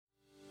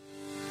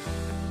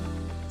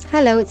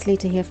Hello, it's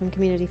Lita here from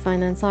Community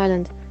Finance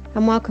Ireland,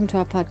 and welcome to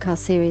our podcast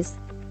series.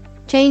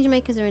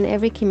 Changemakers are in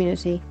every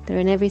community, they're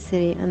in every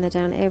city, and they're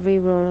down every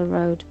rural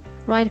road,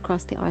 right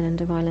across the island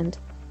of Ireland.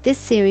 This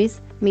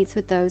series meets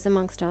with those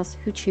amongst us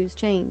who choose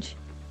change.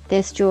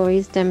 Their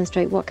stories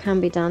demonstrate what can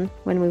be done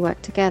when we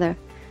work together.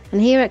 And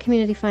here at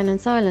Community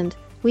Finance Ireland,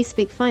 we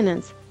speak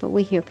finance, but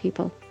we hear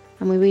people,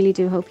 and we really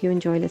do hope you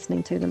enjoy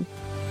listening to them.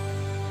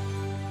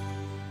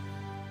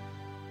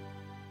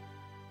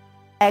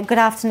 Good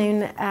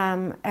afternoon,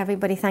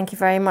 everybody. Thank you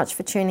very much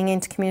for tuning in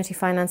to Community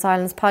Finance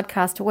Ireland's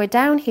podcast. We're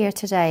down here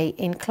today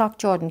in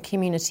Cloughjordan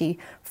Community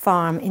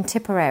Farm in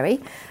Tipperary.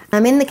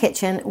 I'm in the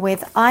kitchen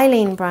with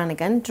Eileen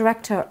Brannigan,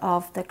 Director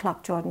of the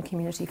Cloughjordan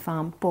Community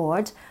Farm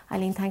Board.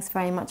 Eileen, thanks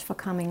very much for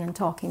coming and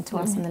talking to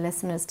us and the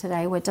listeners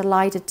today. We're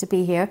delighted to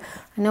be here.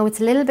 I know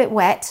it's a little bit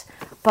wet,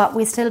 but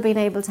we've still been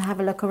able to have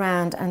a look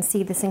around and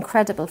see this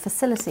incredible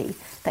facility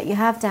that you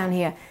have down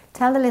here.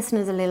 Tell the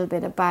listeners a little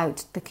bit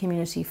about the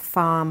community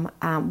farm,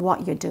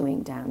 what you're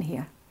doing down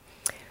here.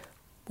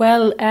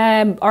 Well,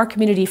 our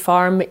community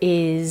farm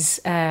is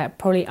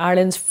probably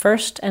Ireland's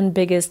first and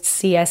biggest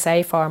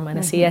CSA farm, and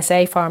a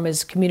CSA farm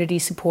is community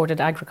supported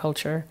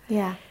agriculture.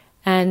 Yeah.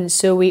 And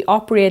so we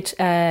operate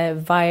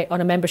on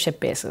a membership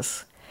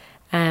basis.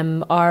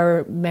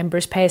 Our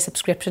members pay a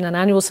subscription, an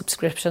annual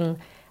subscription,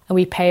 and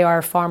we pay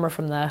our farmer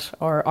from that,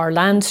 or our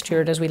land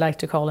steward, as we like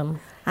to call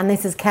him. And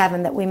this is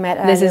Kevin that we met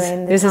earlier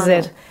in the This tunnel.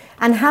 is it.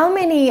 And how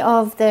many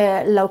of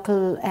the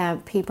local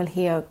people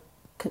here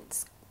could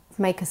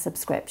make a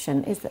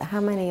subscription?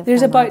 How many of There's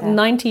them about are there?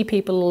 90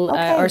 people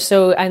Okay. or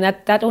so, and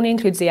that only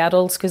includes the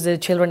adults because the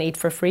children eat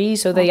for free.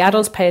 So the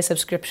adults pay a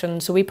subscription.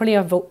 So we probably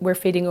we're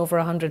feeding over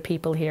 100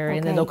 people here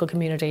in the local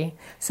community.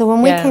 So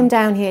when we came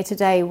down here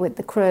today with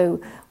the crew,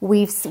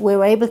 we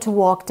were able to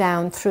walk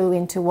down through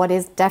into what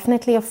is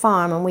definitely a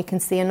farm, and we can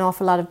see an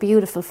awful lot of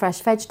beautiful fresh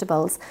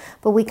vegetables,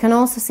 but we can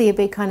also see a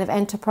big kind of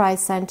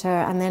enterprise centre,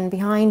 and then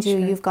behind you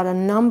you've got a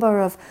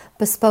number of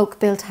bespoke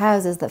built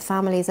houses that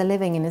families are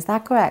living in. Is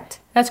that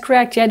correct? That's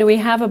correct, yeah. We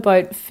have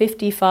about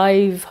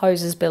 55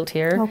 houses built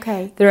here.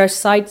 Okay. There are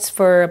sites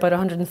for about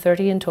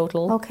 130 in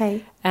total.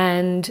 Okay.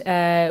 And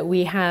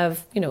we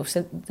have,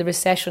 since the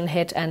recession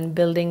hit and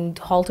building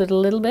halted a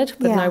little bit,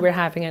 but now we're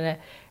having a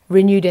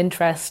renewed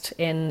interest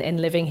in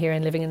living here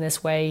and living in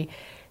this way.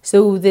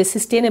 So the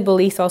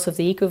sustainable ethos of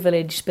the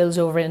eco-village spills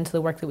over into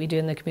the work that we do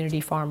in the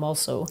community farm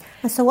also.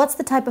 And so what's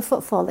the type of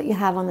footfall that you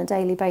have on a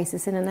daily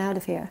basis in and out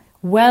of here?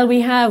 Well,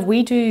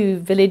 we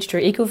do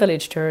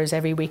eco-village tours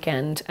every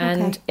weekend,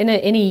 and in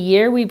a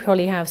year we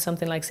probably have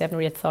something like 7,000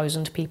 or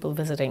 8,000 people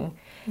visiting.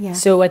 Yeah.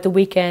 So at the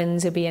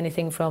weekends it'd be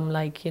anything from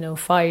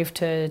 5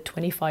 to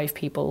 25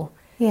 people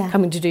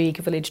coming to do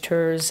eco-village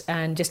tours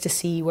and just to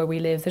see where we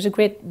live. There's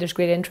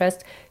great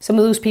interest. Some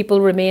of those people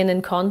remain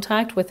in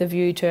contact with a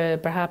view to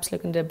perhaps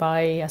looking to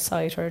buy a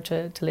site or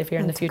to live here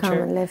in the future. Come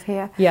and live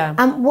here. Yeah.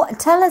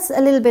 Tell us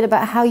a little bit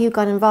about how you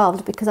got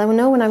involved, because I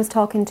know when I was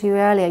talking to you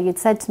earlier, you'd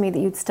said to me that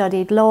you'd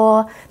studied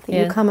law, that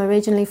you come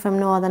originally from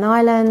Northern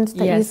Ireland,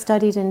 that you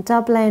studied in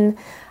Dublin,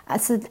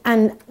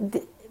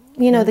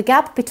 the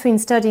gap between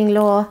studying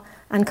law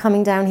and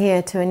coming down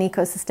here to an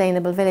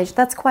eco-sustainable village,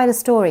 that's quite a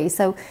story.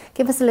 So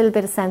give us a little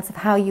bit of sense of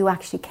how you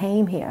actually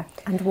came here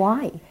and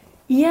why.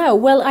 Yeah,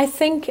 well, I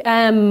think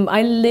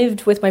I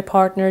lived with my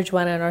partner,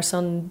 Joanna, and our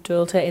son,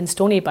 Dulta, in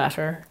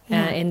Stoneybatter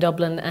in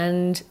Dublin.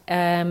 And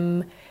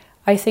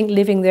I think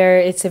living there,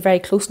 it's a very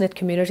close-knit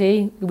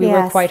community. We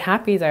were quite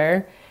happy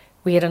there.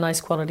 We had a nice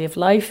quality of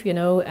life,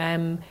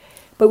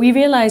 But we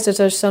realised that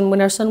when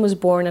our son was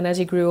born and as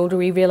he grew older,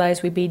 we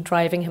realised we'd be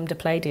driving him to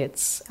play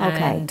dates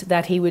and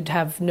that he would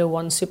have no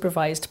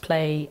unsupervised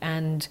play.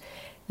 And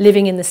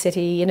living in the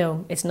city,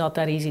 it's not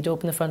that easy to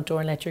open the front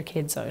door and let your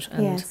kids out.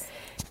 And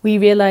we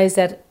realised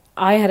that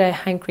I had a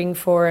hankering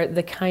for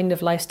the kind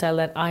of lifestyle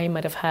that I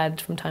might have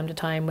had from time to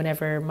time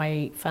whenever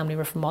my family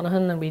were from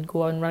Monaghan and we'd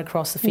go and run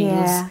across the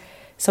fields. Yeah.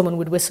 Someone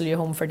would whistle you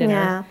home for dinner.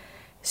 Yeah.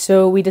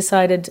 So we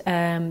decided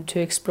to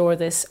explore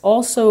this.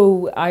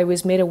 Also, I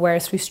was made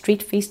aware through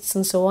street feasts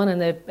and so on, and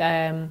the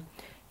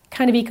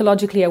kind of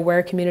ecologically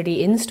aware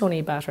community in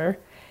Stoneybatter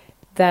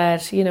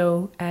that,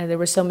 there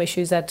were some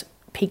issues that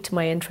piqued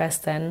my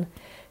interest then.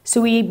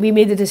 So we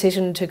made the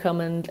decision to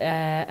come and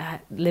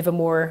live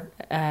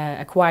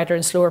a quieter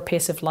and slower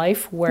pace of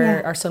life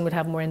where our son would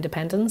have more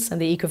independence,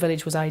 and the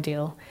eco-village was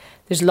ideal.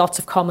 There's lots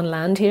of common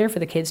land here for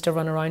the kids to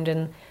run around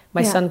in.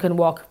 My son can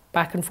walk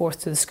back and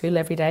forth to the school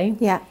every day.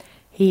 Yeah.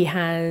 He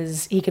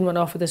can run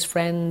off with his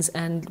friends,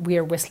 and we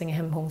are whistling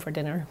him home for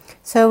dinner.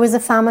 So it was a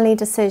family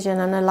decision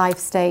and a life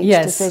stage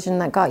decision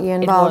that got you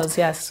involved. It was,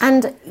 yes.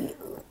 And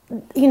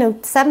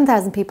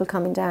 7,000 people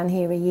coming down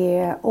here a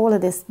year, all of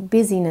this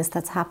busyness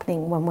that's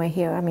happening when we're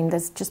here. I mean,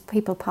 there's just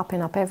people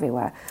popping up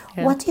everywhere.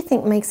 Yeah. What do you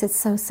think makes it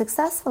so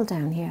successful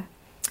down here?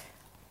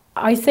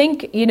 I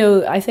think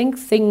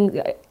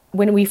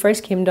when we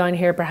first came down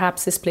here,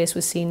 perhaps this place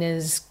was seen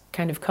as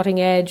kind of cutting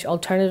edge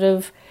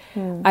alternative.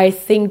 I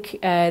think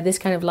this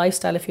kind of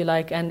lifestyle, if you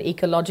like, and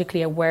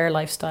ecologically aware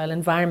lifestyle,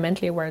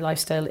 environmentally aware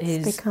lifestyle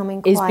is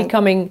becoming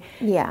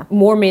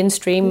more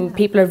mainstream. Yeah.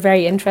 People are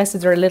very interested.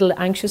 They're a little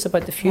anxious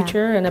about the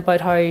future and about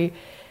how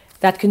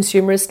that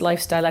consumerist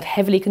lifestyle, that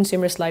heavily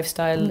consumerist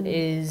lifestyle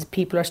is,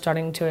 people are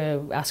starting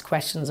to ask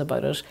questions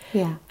about it.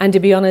 Yeah. And to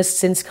be honest,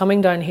 since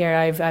coming down here,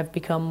 I've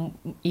become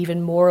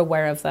even more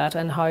aware of that,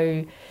 and how,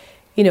 you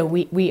know,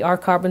 we our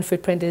carbon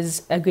footprint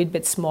is a good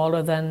bit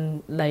smaller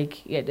than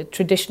like the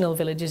traditional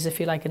villages, if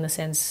you like, in the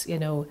sense, you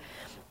know,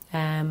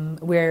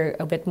 we're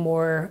a bit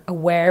more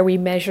aware. We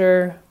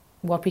measure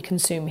what we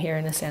consume here,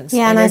 in a sense.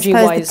 Yeah, and I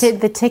suppose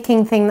the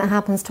ticking thing that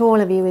happens to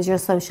all of you is your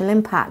social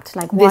impact.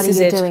 Like, what are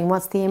you doing?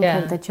 What's the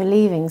imprint that you're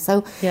leaving?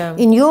 So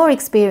in your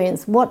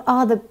experience, what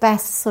are the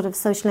best sort of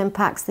social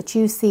impacts that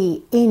you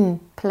see in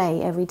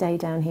play every day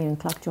down here in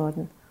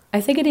Cloughjordan?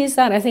 I think it is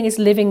that. I think it's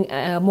living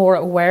a more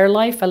aware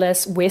life, a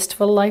less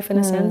wasteful life, in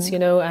a sense. You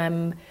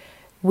know,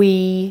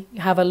 we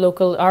have our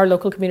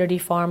local community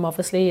farm,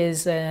 obviously,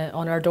 is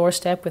on our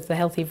doorstep with the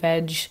healthy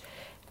veg,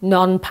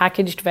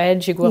 non-packaged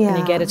veg. You go up and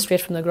you get it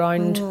straight from the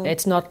ground.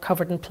 It's not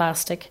covered in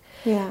plastic.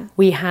 Yeah.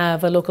 We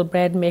have a local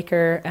bread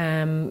maker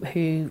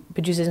who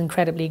produces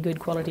incredibly good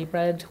quality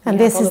bread. And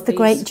this is the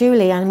great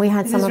Julie, and we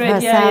had some of her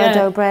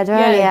sourdough bread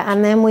earlier,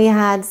 and then we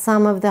had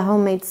some of the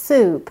homemade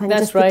soup. And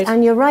that's right.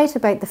 And you're right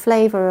about the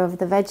flavour of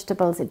the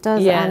vegetables it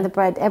does, and the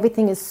bread.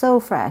 Everything is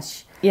so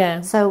fresh. Yeah.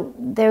 So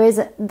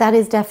that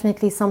is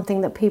definitely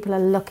something that people are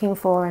looking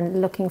for,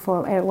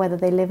 whether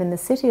they live in the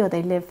city or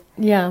they live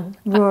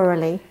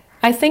rurally.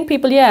 I think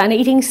people, and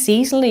eating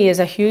seasonally is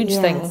a huge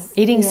thing.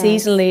 Eating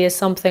seasonally is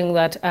something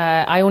that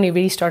I only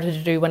really started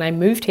to do when I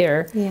moved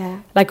here.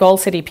 Yeah. Like all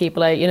city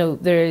people,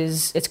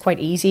 it's quite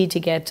easy to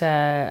get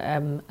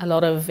a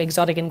lot of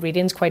exotic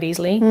ingredients quite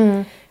easily.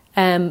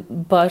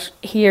 But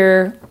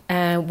here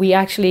we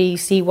actually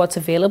see what's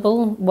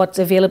available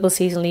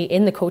seasonally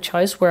in the coach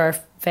house where our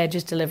veg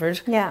is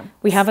delivered. Yeah.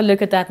 We have a look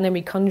at that, and then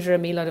we conjure a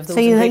meal out of those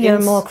ingredients. So you're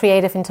more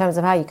creative in terms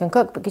of how you can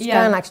cook, because you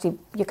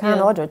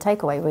can't order a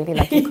takeaway really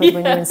like you could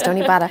when you're in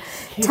Stoneybatter.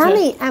 Tell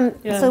me,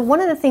 so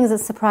one of the things that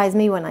surprised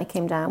me when I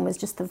came down was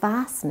just the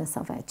vastness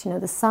of it,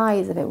 the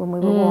size of it when we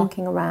were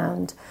walking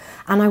around.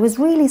 And I was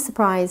really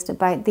surprised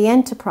about the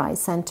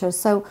Enterprise Centre.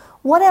 So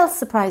what else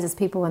surprises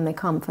people when they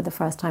come for the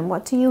first time?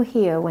 What do you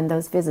hear when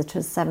those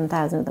visitors,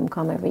 7,000 of them,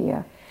 come every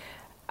year?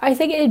 I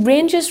think it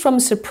ranges from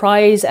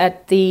surprise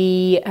at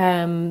the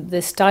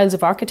styles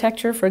of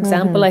architecture, for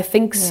example. I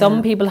think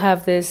some people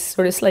have this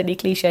sort of slightly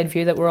cliched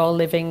view that we're all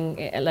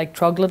living like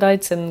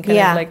troglodytes and kind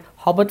of like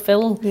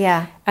Hobbitville.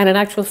 Yeah. And in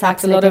actual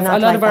fact, a lot of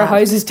our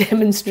houses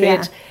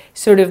demonstrate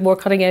sort of more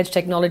cutting edge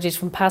technologies,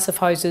 from passive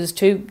houses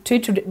to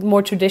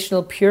more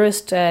traditional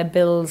purist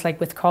builds, like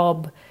with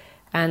cob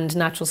and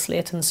natural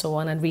slate and so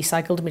on, and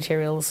recycled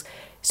materials.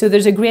 So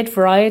there's a great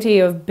variety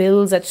of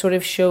builds that sort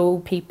of show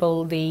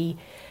people the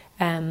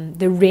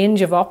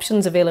range of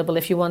options available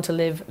if you want to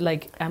live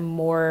like a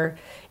more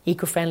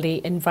eco-friendly,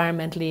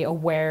 environmentally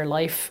aware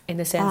life, in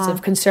the sense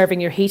of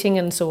conserving your heating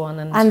and so on.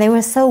 And they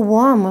were so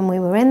warm when we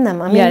were in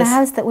them. I mean, the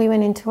house that we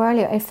went into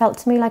earlier, it felt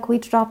to me like we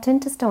dropped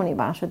into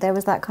Stoneybatter. There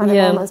was that kind of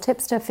almost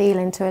hipster feel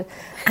into it.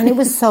 And it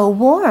was so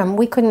warm,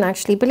 we couldn't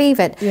actually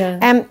believe it.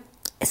 Yeah.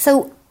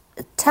 So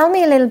tell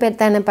me a little bit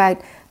then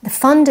about the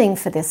funding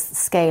for this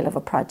scale of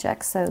a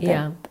project. So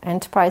the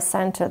Enterprise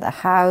Centre, the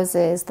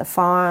houses, the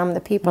farm, the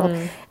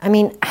people. I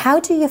mean, how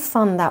do you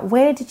fund that?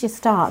 Where did you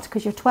start?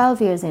 Because you're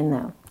 12 years in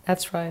now.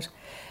 That's right.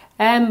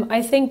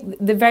 I think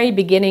the very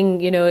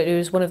beginning, it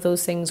was one of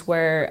those things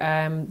where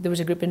there was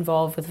a group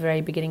involved with the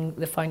very beginning,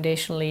 the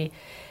foundationally.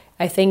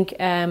 I think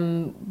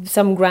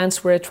some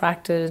grants were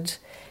attracted.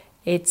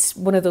 It's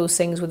one of those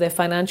things where the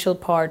financial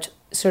part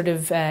sort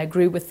of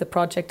grew with the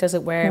project, as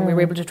it were, and we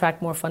were able to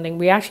attract more funding.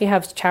 We actually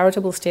have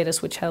charitable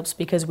status, which helps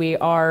because we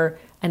are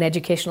an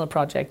educational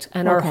project,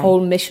 and our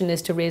whole mission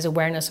is to raise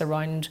awareness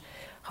around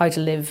how to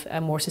live a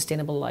more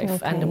sustainable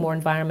life and a more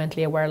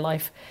environmentally aware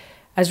life.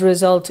 As a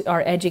result,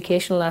 our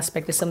educational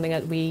aspect is something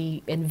that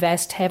we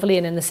invest heavily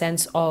in the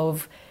sense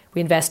of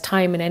we invest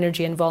time and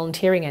energy and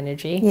volunteering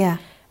energy. Yeah.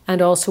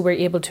 And also we're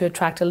able to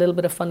attract a little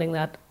bit of funding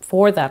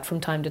for that from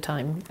time to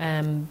time.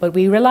 But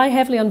we rely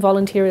heavily on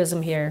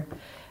volunteerism here.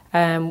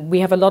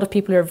 We have a lot of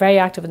people who are very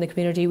active in the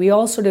community. We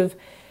all sort of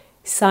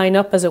sign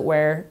up, as it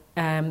were,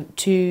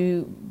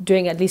 to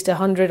doing at least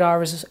 100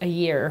 hours a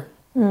year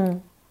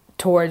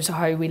towards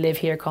how we live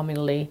here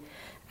communally.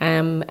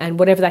 And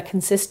whatever that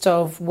consists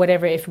of,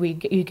 if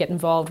you get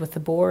involved with the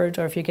board,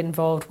 or if you get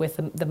involved with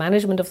the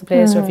management of the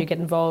place, or if you get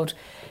involved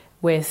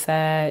with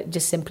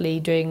just simply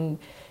doing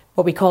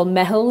what we call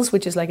mehels,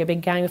 which is like a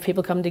big gang of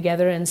people come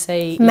together and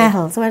say...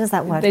 Mehels, where does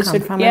that word come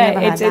from?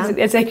 Yeah,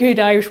 it's a good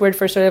Irish word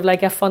for sort of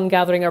like a fun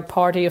gathering or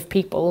party of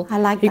people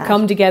who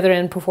come together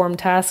and perform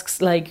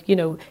tasks like,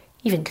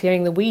 even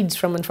clearing the weeds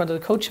from in front of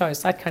the coach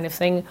house, that kind of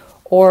thing,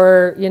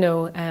 or,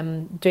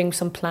 doing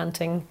some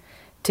planting.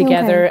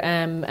 together,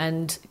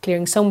 and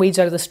clearing some weeds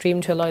out of the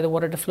stream to allow the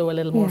water to flow a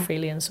little more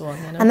freely and so on.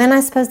 You know? And then I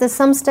suppose there's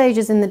some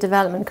stages in the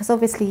development, because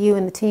obviously you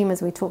and the team,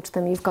 as we talk to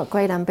them, you've got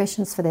great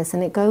ambitions for this,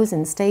 and it goes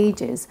in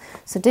stages.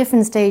 So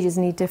different stages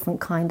need different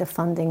kind of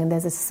funding, and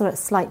there's a sort of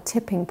slight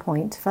tipping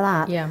point for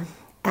that. Yeah.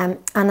 And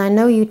I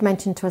know you'd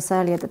mentioned to us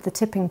earlier that the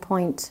tipping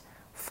point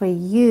for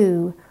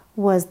you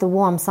was the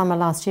warm summer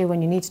last year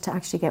when you needed to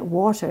actually get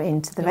water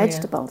into the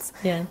vegetables.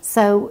 Yeah.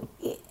 So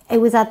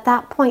it was at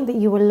that point that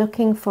you were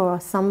looking for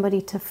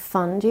somebody to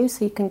fund you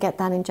so you can get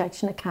that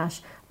injection of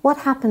cash. What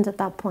happened at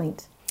that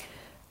point?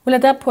 Well,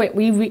 at that point,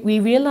 we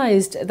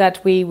realised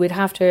that we would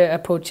have to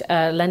approach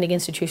a lending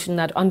institution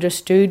that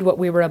understood what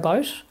we were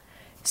about.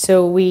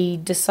 So we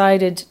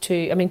decided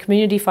to,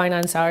 Community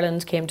Finance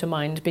Ireland came to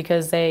mind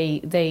because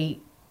they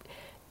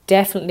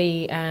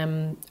definitely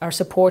are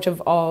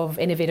supportive of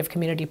innovative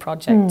community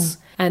projects,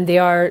 and they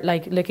are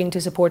looking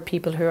to support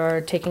people who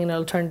are taking an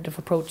alternative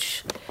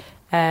approach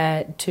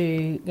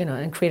to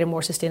and create a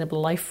more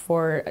sustainable life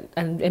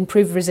and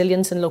improve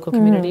resilience in local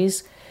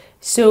communities.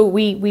 So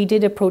we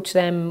did approach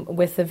them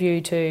with a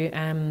view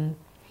to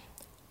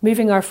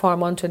moving our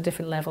farm onto a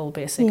different level,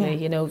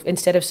 basically.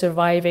 Instead of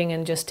surviving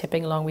and just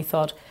tipping along, we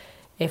thought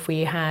if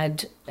we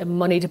had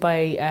money to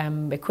buy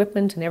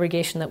equipment and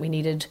irrigation that we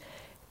needed,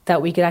 that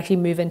we could actually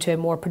move into a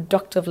more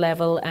productive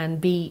level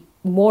and be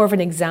more of an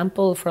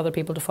example for other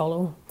people to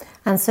follow.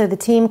 And so the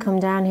team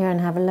come down here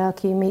and have a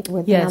look, you meet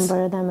with a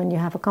number of them and you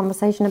have a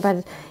conversation about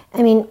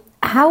it.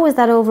 How was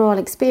that overall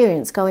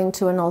experience going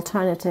to an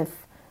alternative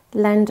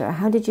lender?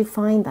 How did you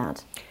find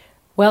that?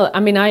 Well,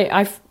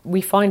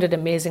 we found it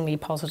amazingly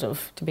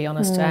positive, to be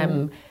honest.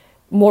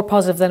 More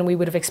positive than we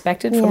would have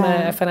expected from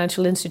a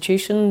financial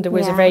institution. There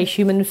was a very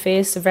human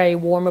face, a very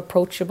warm,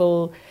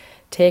 approachable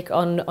take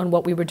on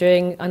what we were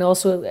doing, and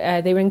also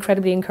they were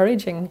incredibly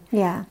encouraging.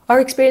 Yeah. Our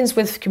experience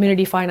with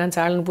Community Finance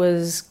Ireland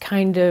was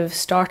kind of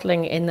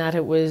startling in that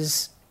it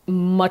was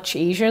much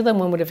easier than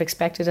one would have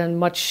expected, and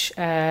much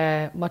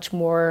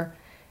more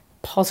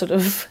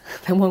positive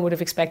than one would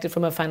have expected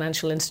from a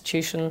financial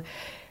institution.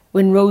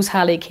 When Rose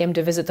Halley came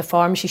to visit the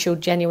farm, she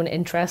showed genuine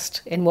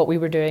interest in what we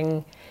were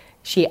doing.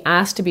 She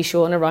asked to be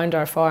shown around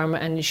our farm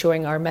and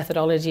showing our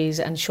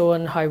methodologies and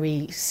showing how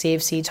we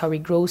save seeds, how we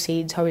grow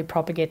seeds, how we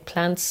propagate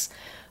plants,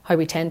 how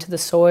we tend to the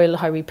soil,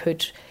 how we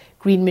put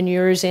green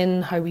manures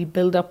in, how we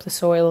build up the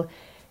soil.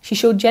 She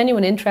showed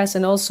genuine interest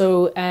and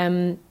also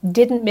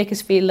didn't make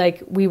us feel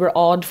like we were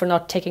odd for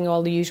not ticking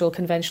all the usual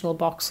conventional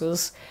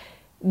boxes,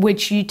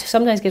 which you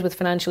sometimes get with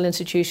financial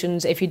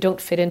institutions if you don't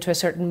fit into a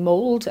certain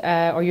mould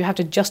or you have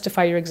to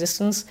justify your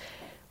existence.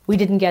 We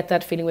didn't get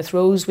that feeling with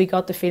Rose. We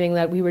got the feeling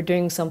that we were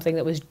doing something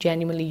that was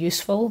genuinely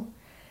useful.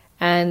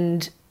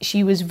 And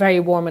she was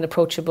very warm and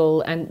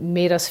approachable and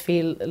made us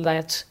feel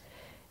that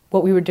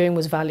what we were doing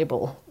was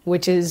valuable,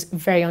 which is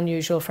very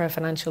unusual for a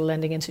financial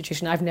lending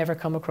institution. I've never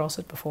come across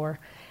it before.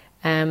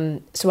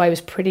 So I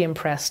was pretty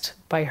impressed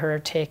by her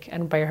take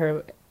and by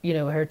her,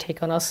 her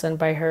take on us and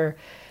by her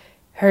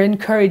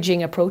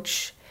encouraging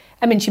approach.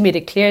 She made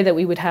it clear that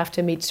we would have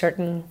to meet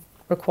certain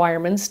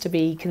requirements to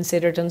be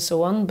considered and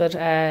so on,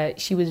 but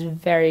she was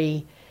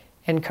very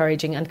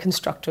encouraging and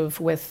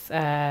constructive with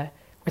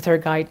her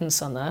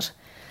guidance on that.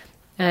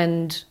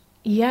 And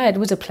it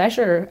was a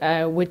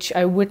pleasure, which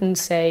I wouldn't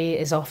say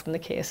is often the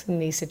case in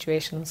these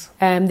situations.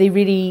 They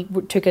really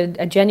took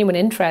a genuine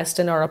interest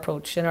in our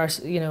approach, in our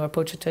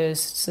approach to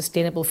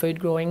sustainable food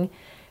growing.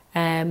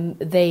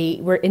 They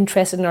were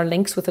interested in our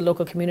links with the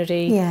local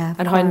community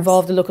and how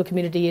involved the local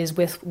community is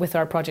with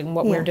our project and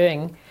what we're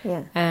doing.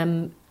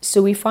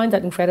 So we found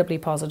that incredibly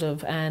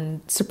positive,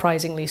 and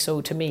surprisingly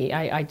so to me.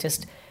 I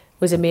just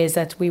was amazed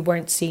that we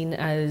weren't seen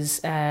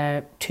as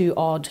too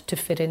odd to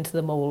fit into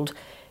the mould.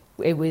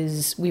 We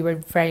were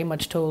very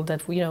much told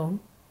that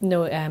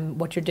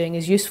what you're doing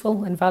is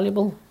useful and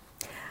valuable.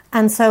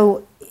 And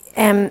so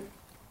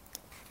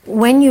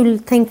when you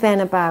think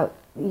then about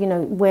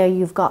where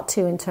you've got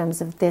to in terms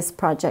of this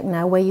project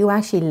now, where you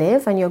actually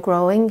live and you're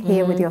growing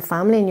here with your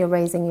family and you're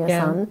raising your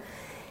son,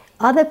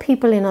 other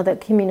people in other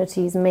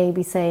communities may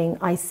be saying,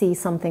 I see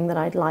something that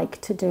I'd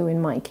like to do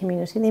in my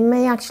community. They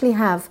may actually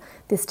have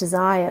this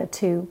desire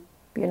to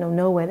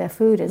know where their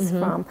food is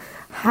from.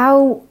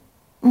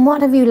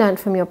 What have you learned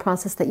from your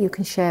process that you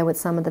can share with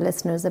some of the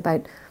listeners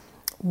about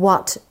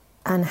what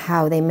and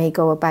how they may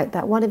go about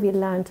that? What have you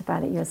learned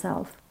about it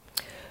yourself?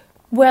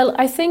 Well,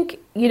 I think,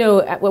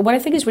 what I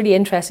think is really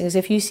interesting is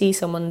if you see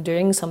someone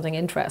doing something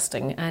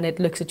interesting and it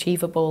looks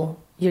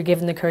achievable, you're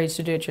given the courage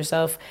to do it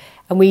yourself.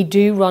 And we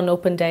do run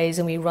open days,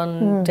 and we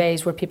run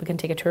days where people can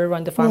take a tour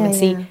around the farm and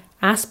see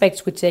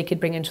aspects which they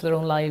could bring into their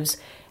own lives.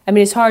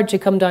 It's hard to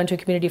come down to a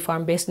community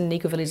farm based in an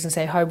eco-village and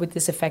say, how would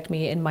this affect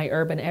me in my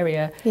urban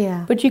area?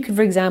 Yeah. But you could,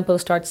 for example,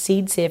 start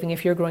seed saving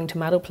if you're growing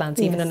tomato plants,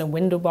 even in a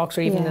window box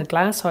or even in a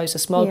glass house, a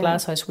small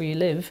glass house where you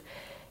live.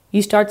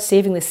 You start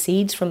saving the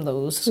seeds from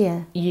those.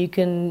 Yeah.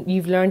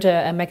 You've learned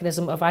a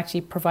mechanism of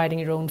actually providing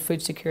your own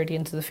food security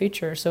into the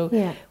future.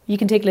 So you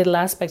can take little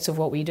aspects of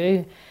what we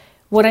do.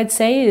 What I'd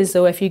say is,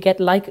 though, if you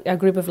get a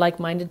group of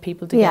like-minded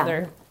people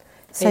together,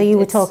 So you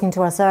were talking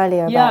to us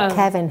earlier about Yeah.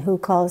 Kevin, who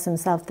calls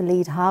himself the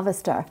lead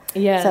harvester.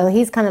 Yeah. So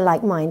he's kind of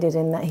like-minded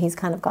in that he's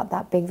kind of got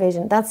that big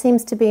vision. That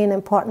seems to be an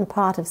important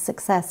part of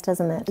success,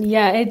 doesn't it?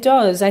 Yeah, it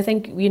does. I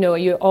think,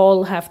 you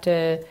all have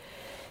to...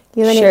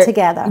 You're in it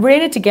together. We're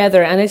in it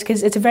together, and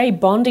it's a very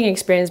bonding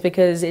experience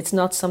because it's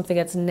not something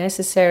that's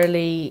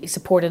necessarily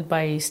supported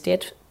by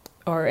state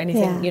or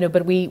anything, Yeah.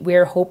 but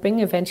we're hoping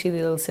eventually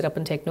they'll sit up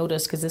and take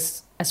notice, because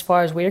this, as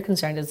far as we're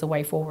concerned, is the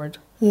way forward.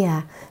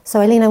 Yeah.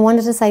 So, Eileen, I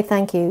wanted to say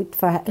thank you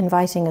for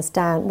inviting us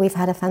down. We've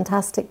had a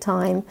fantastic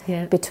time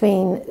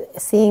between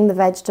seeing the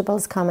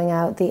vegetables coming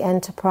out, the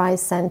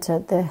enterprise centre,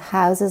 the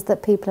houses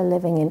that people are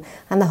living in,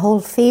 and the whole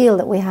feel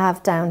that we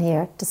have down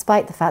here,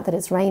 despite the fact that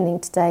it's raining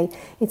today.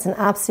 It's an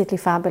absolutely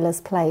fabulous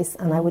place,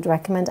 and I would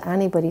recommend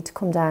anybody to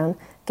come down,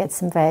 get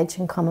some veg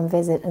and come and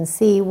visit and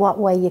see what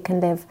way you can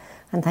live.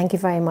 And thank you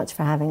very much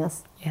for having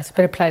us. Yes, it's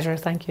been a pleasure.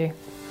 Thank you.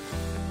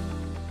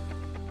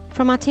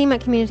 From our team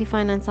at Community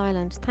Finance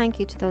Ireland, thank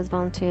you to those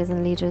volunteers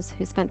and leaders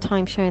who spent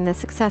time sharing their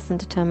success and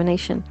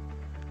determination.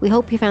 We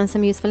hope you found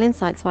some useful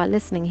insights while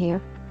listening here.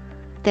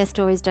 Their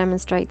stories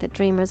demonstrate that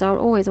dreamers are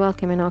always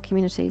welcome in our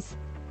communities.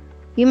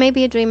 You may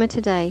be a dreamer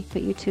today,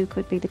 but you too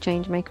could be the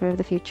change maker of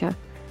the future.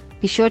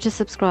 Be sure to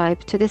subscribe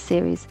to this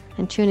series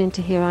and tune in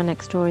to hear our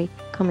next story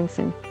coming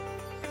soon.